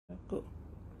Go.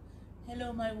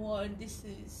 Hello, my world. This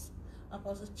is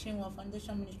Apostle Chinwe,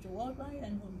 Foundation Ministry Worldwide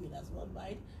and Home Builders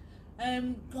Worldwide.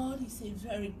 God is a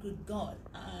very good God,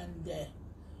 and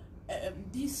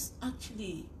this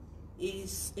actually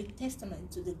is a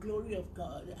testament to the glory of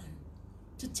God, and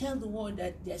to tell the world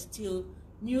that there's still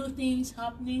new things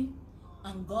happening,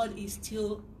 and God is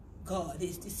still God.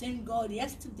 It's the same God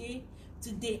yesterday,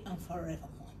 today, and forevermore.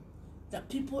 That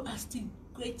people are still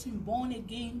getting born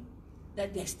again,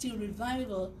 that there's still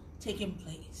revival taking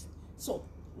place. So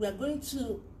we are going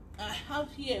to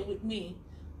have here with me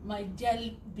my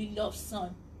dear beloved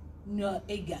son, Noel,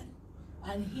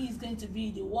 and he is going to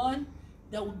be the one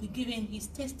that will be giving his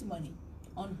testimony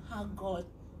on how God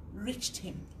reached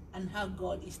him and how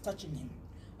God is touching him.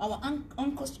 Our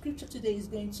anchor scripture today is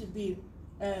going to be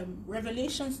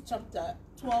Revelations chapter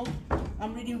 12.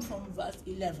 I'm reading from verse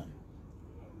 11.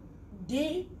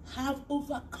 They have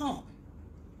overcome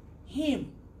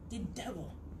him, the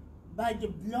devil, by the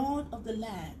blood of the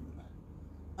Lamb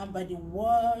and by the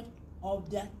word of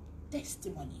their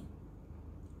testimony,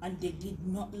 and they did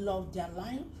not love their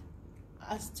life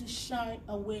as to shy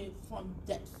away from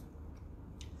death.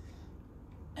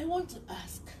 I want to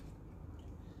ask,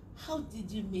 how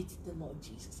did you meet the Lord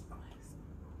Jesus Christ?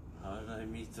 How did I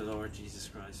meet the Lord Jesus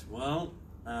Christ? Well,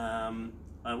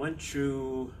 I went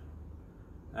through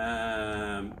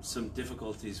some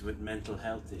difficulties with mental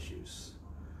health issues.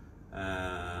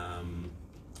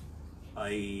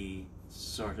 I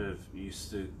sort of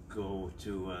used to go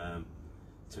to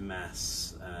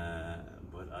mass,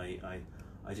 but I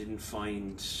didn't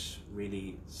find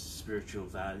really spiritual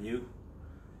value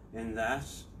in that.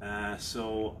 And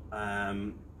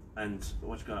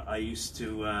I used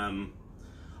to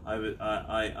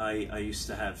I used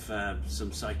to have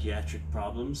some psychiatric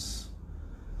problems.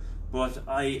 But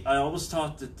I always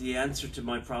thought that the answer to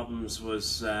my problems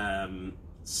was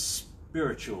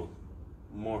spiritual,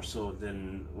 more so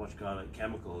than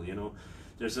chemical. You know,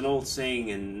 there's an old saying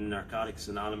in Narcotics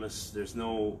Anonymous: "There's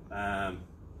no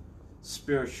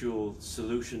spiritual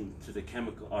solution to the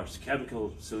chemical, or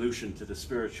chemical solution to the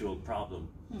spiritual problem."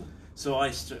 So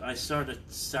I started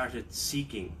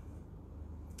seeking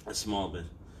a small bit,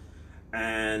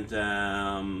 and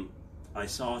I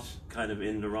saw it kind of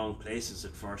in the wrong places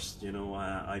at first. You know,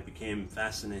 I became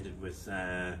fascinated with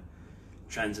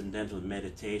transcendental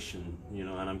meditation, you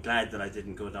know, and I'm glad that I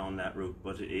didn't go down that route,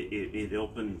 but it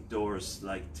opened doors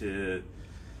like to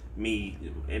me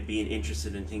being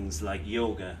interested in things like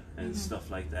yoga and stuff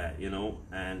like that, you know,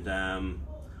 and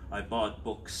I bought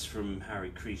books from Hare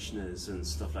Krishnas and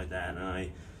stuff like that, and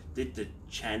I did the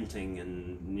chanting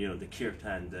and, you know, the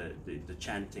kirtan, the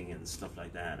chanting and stuff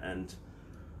like that, and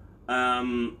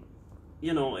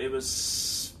you know, it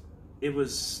was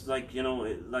like, you know,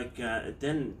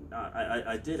 then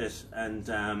I did it, and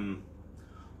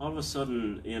all of a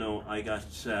sudden, you know, I got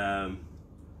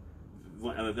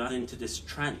into this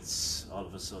trance all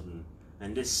of a sudden,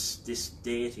 and this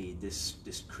deity,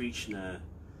 this Krishna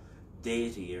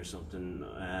deity or something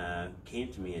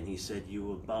came to me, and he said, "You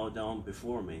will bow down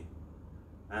before me,"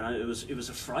 and it was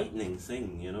a frightening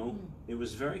thing, you know. It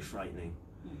was very frightening.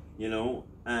 You know,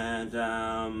 and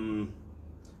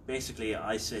basically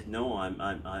I said no.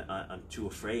 I'm too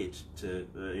afraid to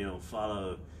you know,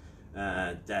 follow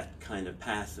that kind of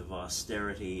path of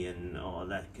austerity and all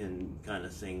that kind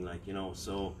of thing, like, you know.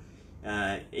 So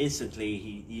instantly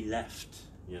he left,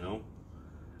 you know,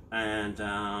 and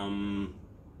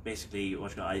basically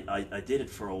I did it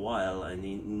for a while, and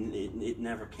it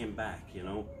never came back, you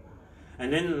know.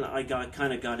 And then I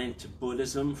kind of got into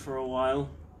Buddhism for a while.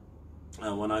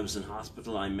 When I was in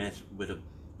hospital, I met with a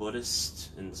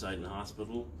Buddhist inside the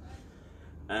hospital.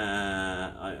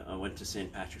 I went to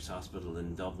St. Patrick's Hospital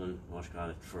in Dublin,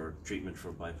 for treatment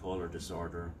for bipolar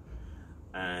disorder,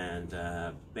 and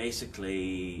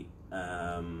basically,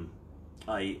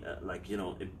 like, you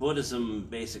know, Buddhism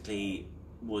basically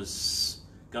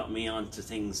got me onto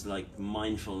things like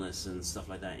mindfulness and stuff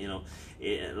like that. You know,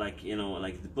 like, you know,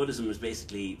 like the Buddhism is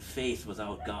basically faith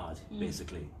without God,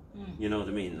 basically. You know what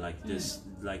I mean? Like this,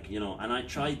 like, you know, and I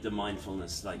tried the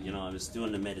mindfulness, like, you know, I was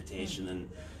doing the meditation and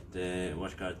the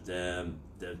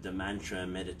mantra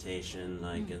meditation,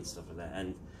 like, and stuff like that,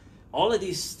 and all of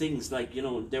these things, like, you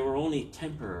know, they were only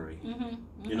temporary.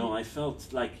 You know, I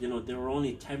felt like, you know, they were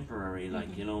only temporary,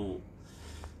 like, you know,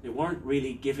 they weren't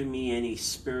really giving me any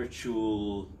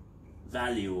spiritual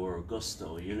value or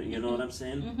gusto. You know what I'm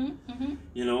saying?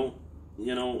 You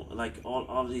know, like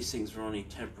all of these things were only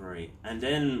temporary. And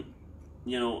then,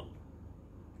 you know,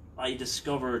 I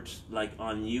discovered, like,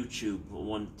 on YouTube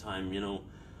one time, you know,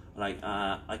 like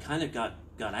I kind of got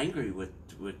got angry with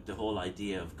the whole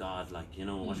idea of God, like, you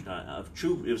know, what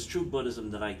it was true Buddhism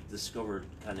that I discovered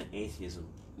kind of atheism.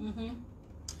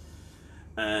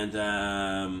 And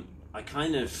I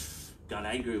kind of got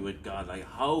angry with God, like,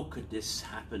 how could this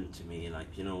happen to me?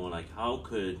 Like, you know, like, how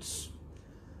could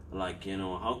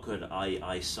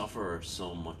I suffer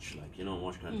so much? Like, you know,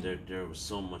 what there was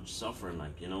so much suffering,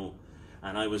 like, you know.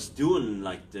 And I was doing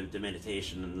like the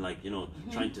meditation and, like, you know,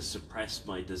 trying to suppress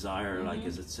my desire, like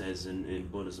as it says in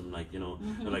Buddhism, like, you know,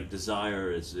 like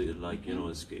desire is like, you know,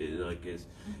 is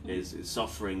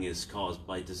suffering is caused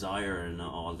by desire and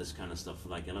all this kind of stuff,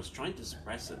 like, and I was trying to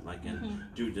suppress it, like, and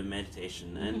do the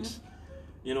meditation, and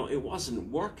you know, it wasn't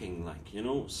working, like, you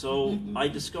know. So I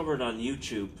discovered on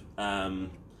YouTube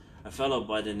a fellow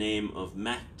by the name of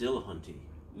Matt Dillahunty.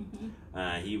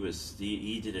 He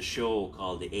did a show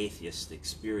called The Atheist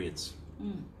Experience.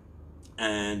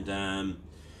 And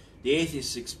The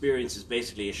Atheist Experience is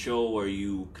basically a show where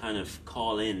you kind of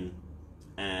call in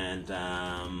and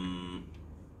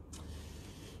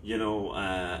you know,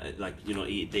 like, you know,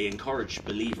 they encourage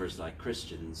believers like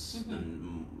Christians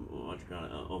and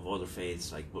of other faiths,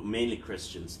 like, but mainly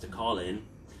Christians, to call in,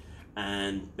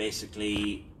 and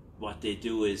basically what they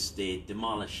do is they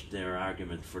demolish their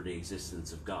argument for the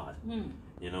existence of God,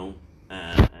 you know,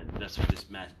 and that's what this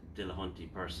Matt Dillahunty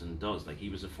person does. Like, he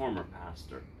was a former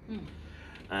pastor,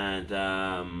 and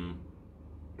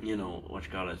you know,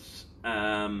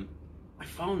 I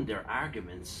found their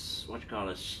arguments,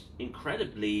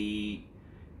 incredibly,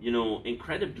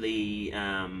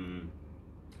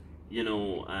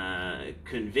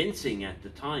 convincing at the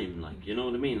time, like, you know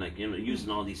what I mean, like, you know,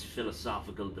 using all these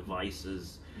philosophical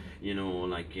devices, you know,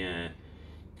 like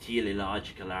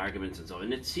teleological arguments and so on,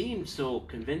 and it seemed so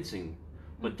convincing.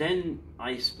 But then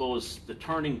I suppose the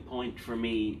turning point for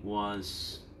me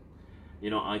was, you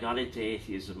know, I got into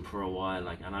atheism for a while,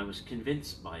 like, and I was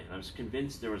convinced by it. I was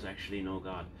convinced there was actually no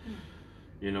God,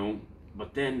 you know.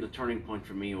 But then the turning point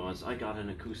for me was I got an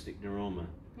acoustic neuroma.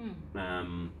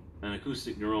 An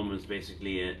acoustic neuroma is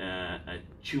basically a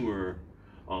tumor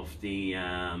of the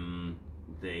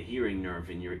hearing nerve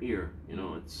in your ear. You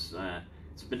know, it's a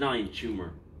benign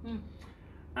tumor,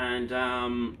 and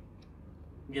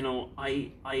you know,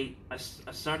 I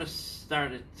started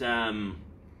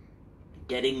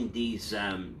getting these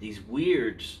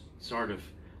weird sort of,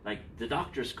 like, the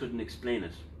doctors couldn't explain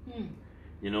it.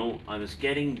 You know, I was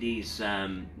getting these,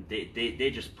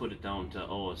 they just put it down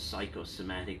to,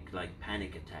 psychosomatic, like,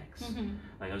 panic attacks.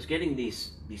 Like, I was getting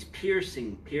these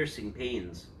piercing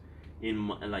pains in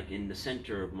the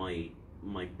center of my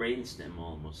brainstem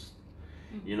almost.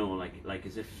 You know, like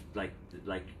as if like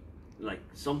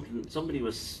somebody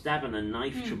was stabbing a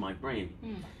knife through my brain.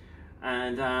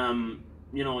 And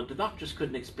you know, the doctors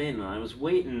couldn't explain it. I was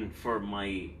waiting for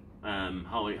my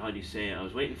how do you say? I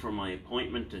was waiting for my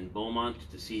appointment in Beaumont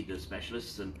to see the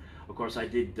specialists, and of course I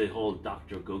did the whole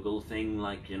Dr. Google thing,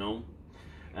 like, you know,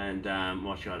 and I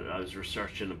was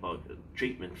researching about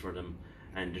treatment for them,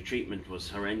 and the treatment was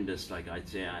horrendous. Like, I'd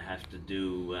say I have to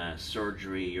do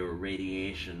surgery or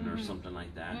radiation or something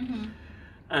like that,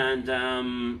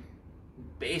 and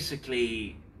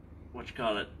basically,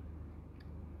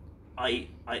 I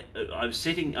was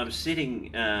sitting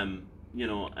you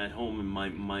know, at home in my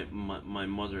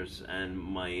mother's and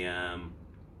my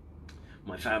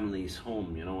family's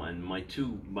home, you know, and my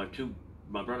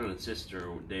brother and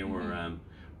sister, they were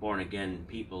born again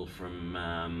people from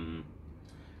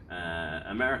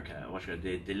America.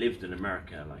 They lived in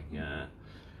America, like,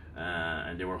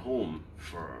 and they were home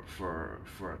for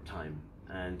a time,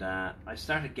 and I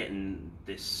started getting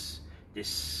this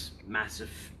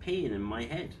massive pain in my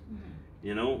head,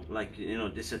 you know, like, you know,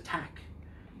 this attack,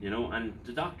 you know, and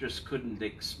the doctors couldn't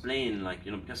explain, like,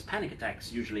 you know, because panic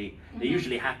attacks usually they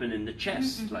usually happen in the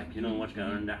chest, like, you know, what's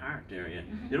going on in the heart area.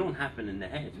 They don't happen in the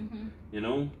head, you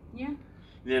know.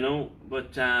 You know,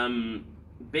 but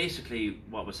basically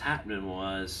what was happening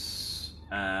was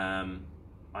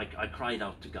I cried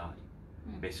out to God.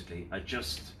 Basically, I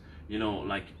just, you know,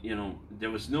 like, you know, there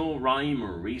was no rhyme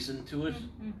or reason to it.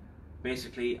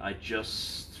 Basically, I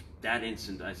just, that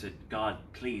instant, I said, God,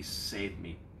 please save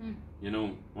me. You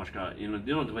know, you know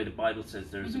the way the Bible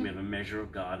says we have a measure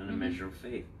of God and a measure of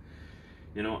faith.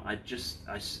 You know, I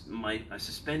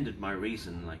suspended my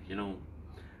reason, like, you know,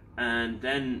 and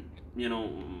then, you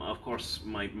know, of course,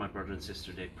 my brother and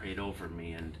sister, they prayed over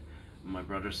me, and my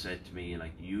brother said to me,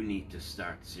 like, you need to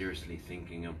start seriously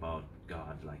thinking about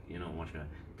God, like, you know,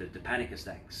 the panic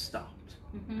attack stopped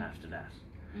after that.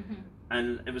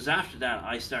 And it was after that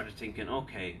I started thinking,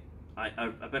 okay, I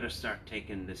better start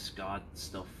taking this God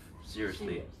stuff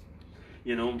seriously.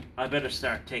 you know, I better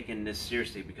start taking this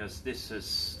seriously because this has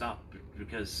stopped.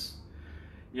 Because,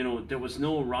 you know, there was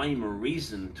no rhyme or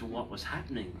reason to what was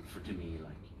happening to me,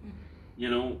 like, you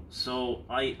know. So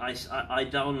I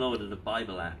downloaded a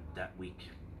Bible app that week,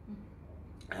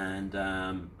 and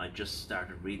I just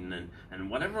started reading, and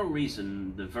whatever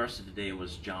reason, the verse of the day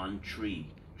was John 3,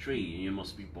 you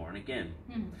must be born again,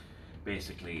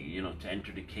 basically, you know, to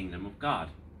enter the kingdom of God.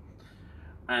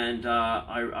 And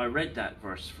I read that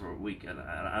verse for a week, and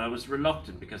I was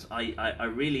reluctant because I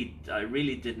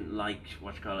really didn't like,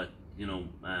 what you call it, you know,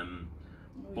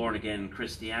 born again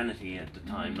Christianity at the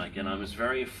time, like, and I was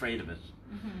very afraid of it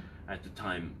at the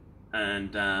time.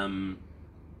 And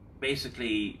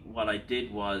basically what I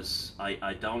did was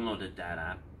I downloaded that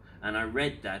app and I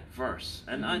read that verse,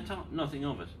 and I thought nothing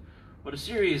of it. But a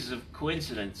series of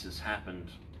coincidences happened.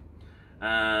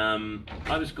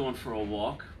 I was going for a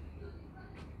walk,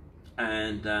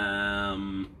 and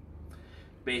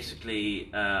basically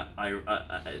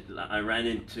I ran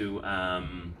into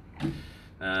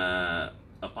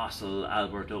Apostle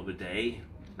Albert Obadei.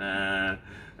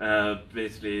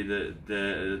 Basically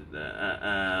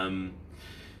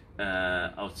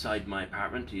outside my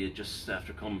apartment. He had just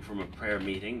after come from a prayer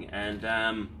meeting,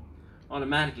 and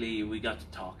automatically we got to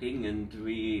talking, and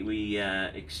we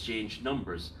exchanged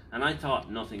numbers, and I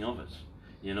thought nothing of it,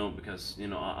 you know, because, you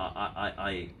know,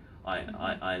 I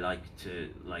like to,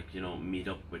 like, you know, meet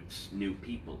up with new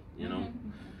people, you know.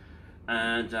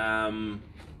 And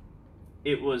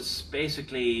it was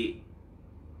basically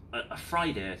a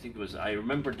Friday, I think it was. I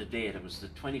remember the date. It was the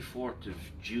 24th of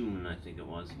June, I think it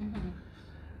was.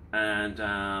 And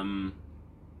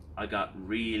I got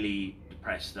really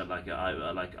depressed. That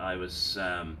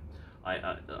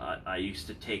I used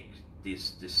to take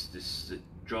this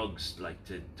drugs, like,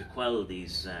 to quell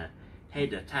these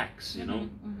head attacks, you know.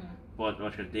 But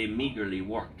they meagerly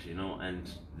worked, you know, and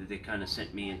they kind of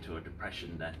sent me into a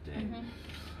depression that day.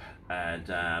 And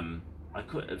I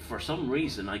could, for some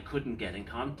reason, I couldn't get in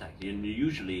contact. And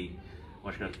usually,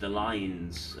 the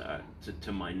lines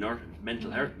to my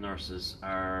mental health nurses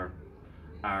are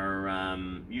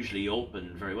usually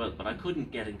open very well, but I couldn't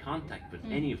get in contact with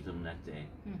any of them that day.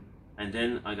 And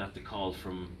then I got the call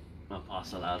from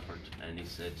Apostle Albert, and he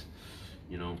said,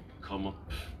 you know, come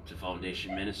up to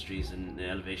Foundation Ministries in the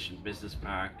Elevation Business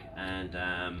Park. And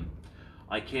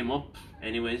I came up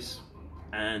anyways,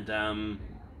 and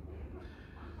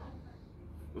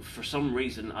for some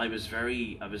reason I was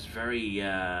very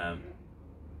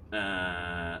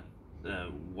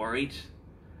worried.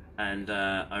 And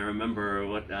I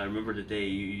remember the day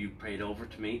you prayed over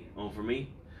me,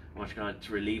 what God,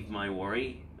 to relieve my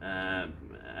worry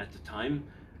at the time.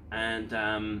 And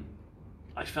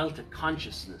I felt a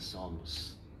consciousness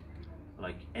almost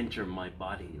like enter my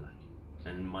body, like,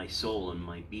 and my soul and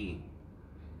my being.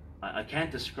 I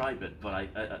can't describe it, but I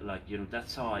like, you know,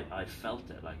 that's how I felt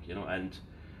it, like, you know. And,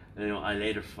 you know, I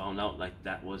later found out, like,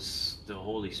 that was the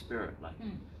Holy Spirit, like,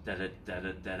 that it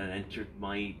entered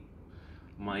my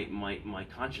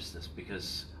consciousness,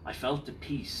 because I felt the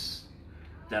peace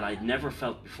that I'd never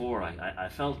felt before. I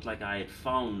felt like I had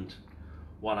found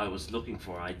what I was looking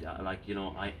for. Like, you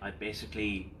know, I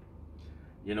basically,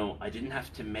 you know, I didn't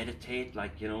have to meditate,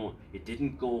 like, you know, it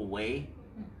didn't go away.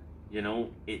 You know,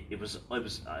 it was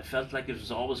I felt like it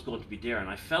was always going to be there, and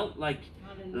I felt like,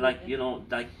 you know,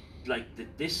 like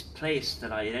this place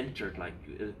that I entered, like,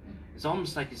 it's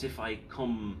almost like as if I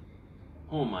come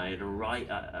home. I had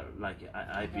arrived, like,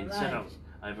 I've been set out.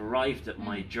 I've arrived at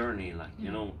my journey, like,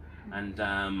 you know. And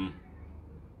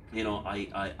you know,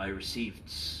 I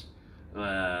received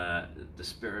the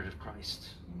Spirit of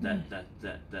Christ that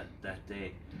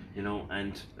day, you know.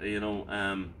 And, you know,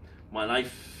 my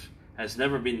life has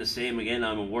never been the same again.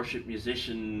 I'm a worship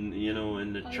musician, you know,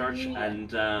 in the church,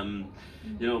 and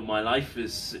you know, my life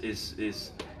is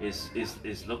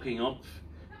looking up.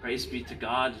 Praise be to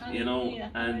God, you know.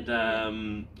 And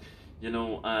you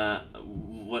know,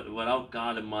 without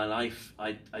God in my life,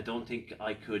 I don't think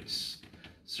I could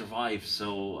survive.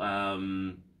 So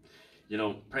you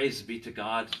know, praise be to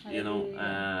God, you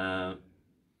know.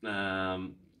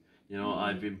 You know,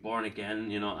 I've been born again,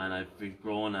 you know, and I've been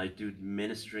growing. I do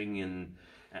ministering and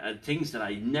things that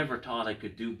I never thought I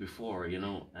could do before, you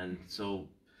know. And so,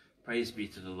 praise be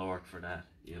to the Lord for that,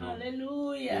 you know.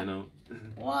 Hallelujah. You know.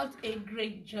 What a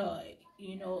great joy,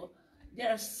 you know. There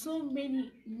are so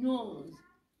many no's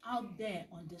out there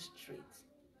on the street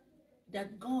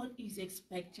that God is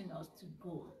expecting us to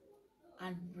go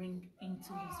and bring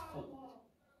into His fold.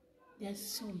 There's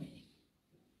so many.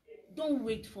 Don't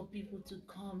wait for people to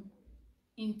come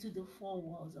into the four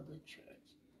walls of the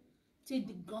church. Take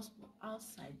the gospel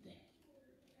outside there.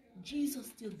 Jesus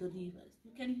still delivers.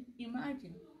 You can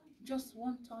imagine just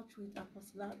one touch with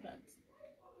Apostle Albert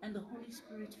and the Holy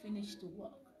Spirit finished the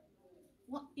work.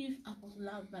 What if Apostle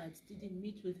Albert didn't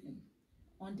meet with him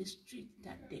on the street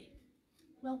that day?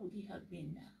 Where would he have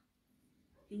been now?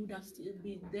 He would have still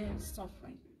been there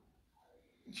suffering.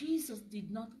 Jesus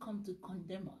did not come to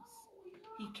condemn us.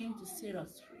 He came to set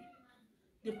us free.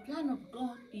 The plan of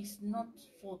God is not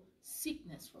for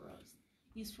sickness for us.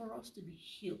 It's for us to be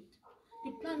healed.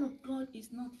 The plan of God is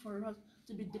not for us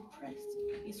to be depressed.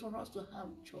 It's for us to have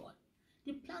joy.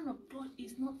 The plan of God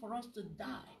is not for us to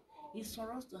die. It's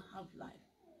for us to have life.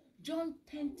 John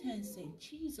 10:10 said,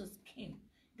 Jesus came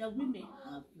that we may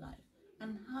have life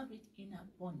and have it in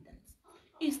abundance.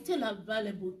 It's still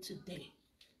available today.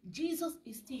 Jesus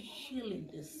is still healing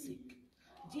the sick.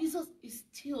 Jesus is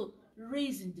still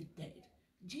raising the dead.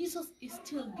 Jesus is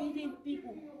still giving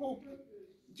people hope.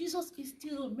 Jesus is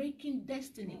still making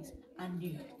destinies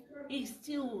anew. He's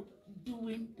still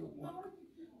doing the work.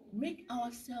 Make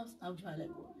ourselves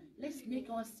available. Let's make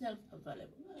ourselves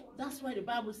available. That's why the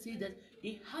Bible says that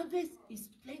the harvest is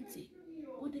plenty,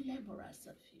 but the laborers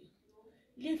are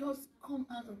few. Let us come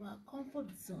out of our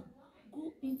comfort zone.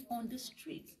 Go in on the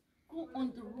streets. Go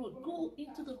on the road. Go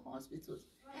into the hospitals.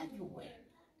 Everywhere.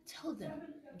 Tell them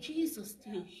Jesus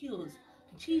still heals.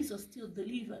 Jesus still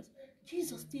delivers.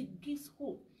 Jesus still gives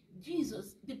hope.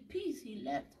 Jesus, the peace he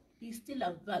left, is still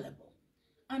available.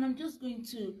 And I'm just going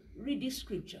to read this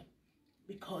scripture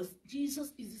because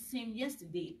Jesus is the same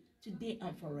yesterday, today,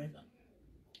 and forever.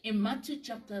 In Matthew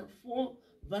chapter 4,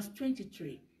 verse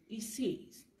 23, it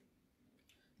says,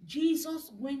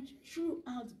 Jesus went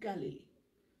throughout Galilee,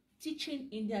 teaching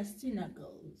in their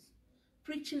synagogues,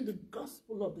 preaching the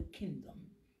gospel of the kingdom,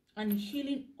 and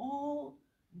healing all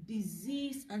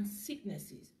disease and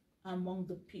sicknesses among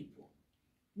the people.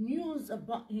 News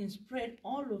about him spread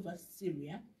all over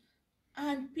Syria,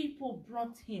 and people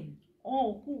brought him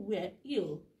all who were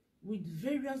ill with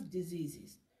various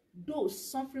diseases,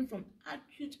 those suffering from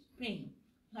acute pain,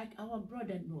 like our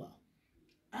brother Noel,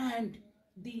 and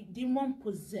the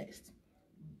demon-possessed,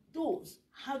 those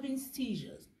having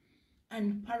seizures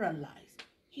and paralyzed.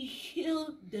 He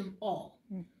healed them all.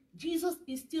 Jesus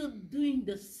is still doing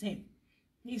the same.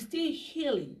 He's still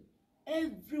healing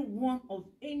everyone of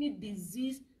any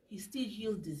disease. He still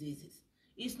heals diseases.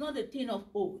 It's not a thing of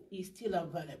old. It's still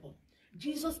available.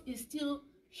 Jesus is still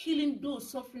healing those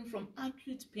suffering from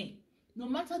acute pain. No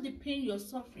matter the pain you're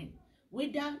suffering,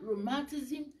 whether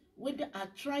rheumatism, whether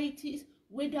arthritis,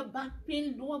 whether back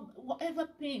pain, whatever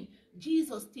pain,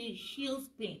 Jesus still heals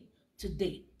pain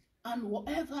today. And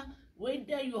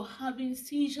whether you're having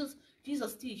seizures,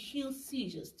 Jesus still heals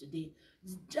seizures today.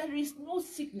 There is no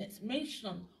sickness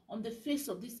mentioned on the face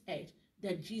of this earth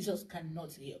that Jesus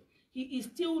cannot heal. He is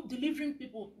still delivering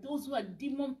people, those who are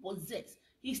demon possessed.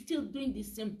 He's still doing the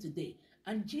same today.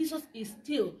 And Jesus is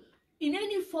still, in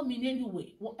any form, in any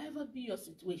way, whatever be your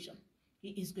situation, he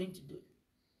is going to do it.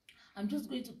 I'm just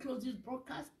going to close this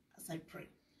broadcast as I pray.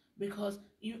 Because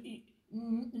you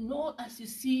know, as you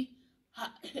see,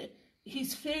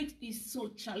 his faith is so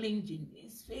challenging.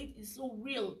 His faith is so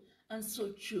real and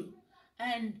so true.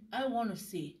 And I want to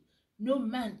say, no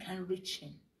man can reach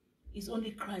him. It's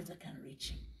only Christ that can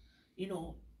reach him. You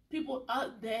know, people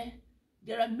out there,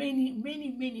 there are many,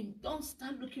 many, many. Don't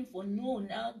start looking for Noel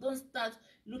now. Don't start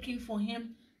looking for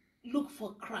him. Look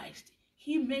for Christ.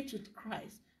 He met with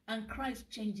Christ, and Christ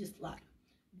changed his life.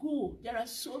 Go. There are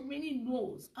so many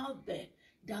Noels out there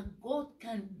that God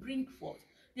can bring forth.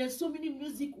 There are so many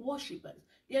music worshippers.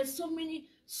 There are so many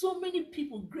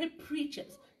people, great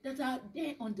preachers that are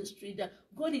there on the street that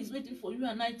God is waiting for you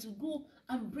and I to go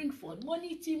and bring forth.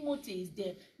 Many Timothy is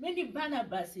there, many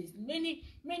Barnabas is, many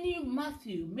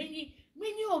Matthew, many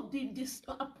of the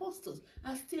apostles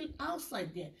are still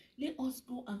outside there. Let us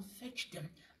go and fetch them.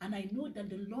 And I know that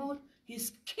the Lord,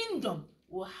 his kingdom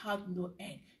will have no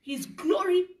end. His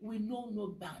glory will know no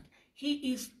bound.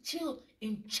 He is still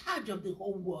in charge of the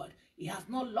whole world. He has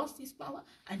not lost his power,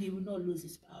 and he will not lose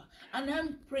his power. And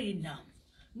I'm praying now.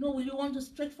 No, will you want to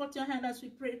stretch forth your hand as we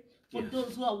pray for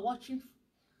those who are watching?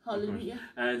 Hallelujah.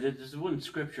 There's one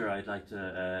scripture I'd like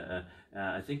to,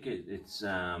 I think it's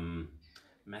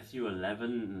Matthew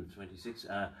 11:26.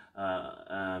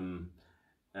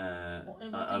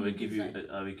 I will give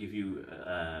you,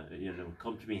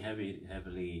 come to me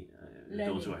heavily,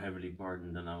 those who are heavily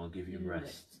burdened, and I will give you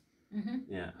rest. Mm-hmm.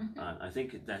 Yeah, mm-hmm. I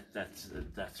think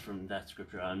that's from that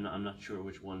scripture. I'm not sure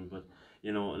which one, but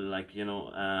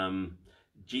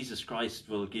Jesus Christ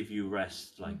will give you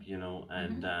rest, and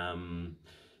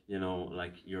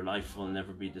your life will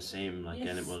never be the same,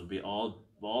 and it will be all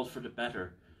for the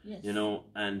better. Yes.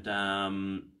 And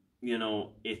you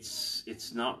know,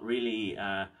 it's not really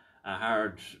a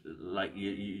hard, like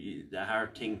a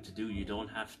hard thing to do. You don't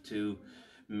have to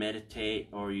meditate,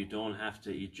 or you don't have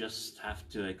to. You just have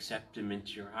to accept him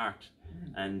into your heart,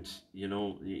 and you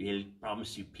know, he'll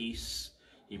promise you peace.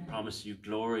 He promise you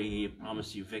glory. He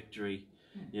promise you victory.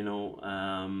 You know,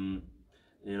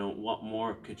 what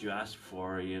more could you ask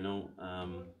for?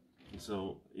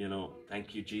 So,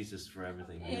 thank you, Jesus, for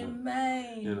everything.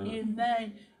 Amen.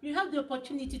 Amen. You have the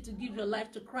opportunity to give your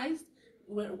life to Christ.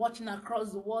 We're watching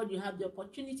across the world. You have the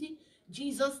opportunity.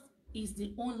 Jesus is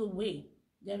the only way.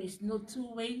 There is no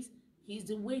two ways. He is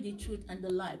the way, the truth, and the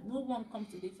life. No one comes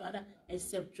to the Father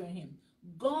except through him.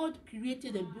 God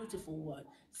created a beautiful world.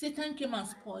 Satan came and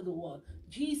spoiled the world.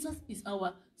 Jesus is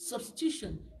our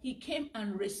substitution. He came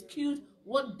and rescued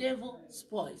what devil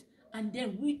spoils. And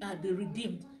then we are the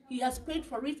redeemed. He has paid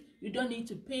for it. You don't need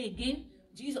to pay again.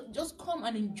 Jesus, just come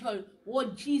and enjoy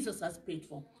what Jesus has paid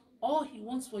for. All he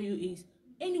wants for you is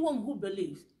anyone who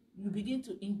believes, you begin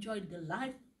to enjoy the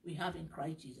life we have in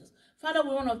Christ Jesus. Father,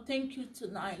 we want to thank you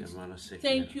tonight.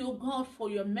 Thank you, God, for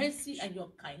your mercy and your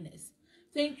kindness.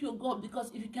 Thank you, God,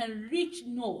 because if you can reach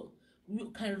Noel,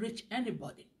 you can reach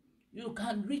anybody. You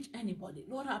can reach anybody.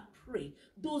 Lord, I pray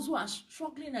those who are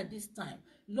struggling at this time,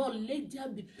 Lord, let there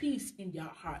be peace in their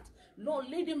heart. Lord,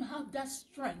 let them have that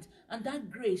strength and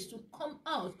that grace to come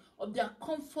out of their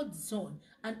comfort zone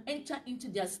and enter into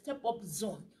their step-up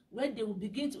zone, where they will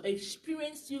begin to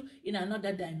experience you in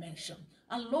another dimension.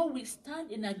 And Lord, we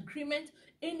stand in agreement.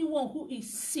 Anyone who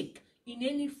is sick in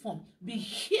any form, be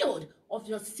healed of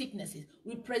your sicknesses.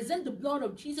 We present the blood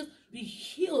of Jesus. Be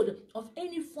healed of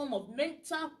any form of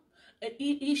mental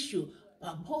issue,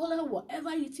 bipolar,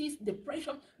 whatever it is,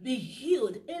 depression, be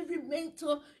healed. Every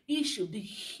mental issue, be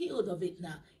healed of it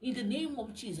now in the name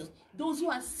of Jesus. Those who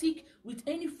are sick with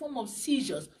any form of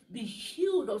seizures, be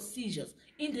healed of seizures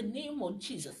in the name of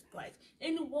Jesus Christ.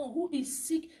 Anyone who is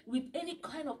sick with any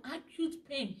kind of acute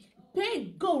pain,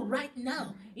 go right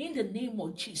now in the name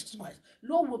of Jesus Christ.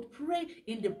 Lord, we pray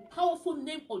in the powerful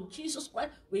name of Jesus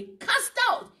Christ. We cast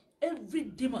out every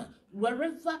demon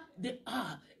wherever they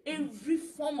are, every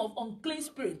form of unclean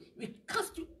spirit. We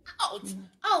cast you out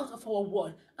of our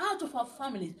world, out of our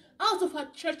families, out of our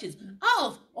churches,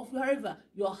 out of wherever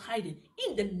you're hiding.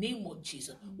 In the name of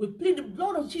Jesus, we plead the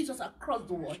blood of Jesus across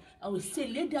the world, and we say,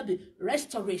 let there be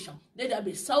restoration, let there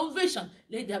be salvation,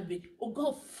 let there be, oh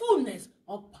God, fullness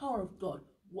of power of God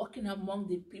working among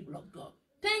the people of God.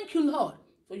 Thank you, Lord,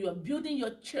 for you are building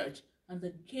your church, and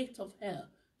the gate of hell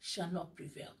shall not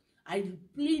prevail. I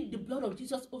plead the blood of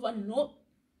Jesus over Noel,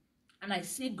 and I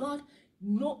say, God,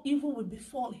 no evil will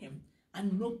befall him,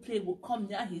 and no plague will come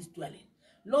near his dwelling.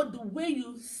 Lord, the way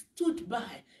you stood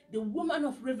by the woman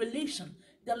of Revelation,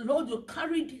 the Lord, you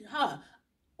carried her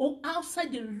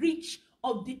outside the reach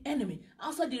of the enemy,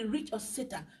 outside the reach of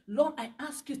Satan. Lord, I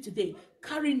ask you today,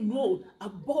 carry Noel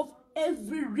above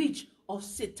every reach of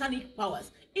satanic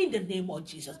powers in the name of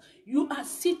Jesus. You are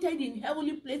seated in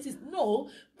heavenly places, no,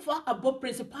 far above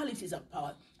principalities and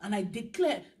powers. And I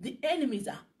declare the enemies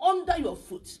are under your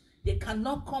foot. They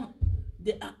cannot come.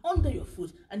 They are under your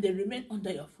foot, and they remain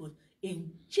under your foot.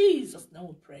 In Jesus' name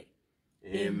we pray.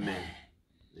 Amen.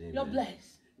 Amen. You're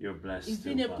blessed. You're blessed. It's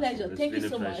been a pleasure. Thank you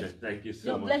so much. Thank you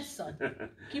so You're much. blessed, son.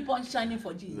 Keep on shining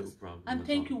for Jesus. No problem. And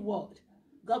thank you, world.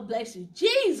 God bless you.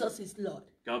 Jesus is Lord.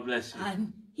 God bless you.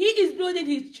 And he is building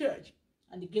his church,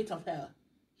 and the gate of hell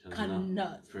Shall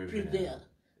cannot prevail.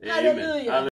 Amen. Hallelujah.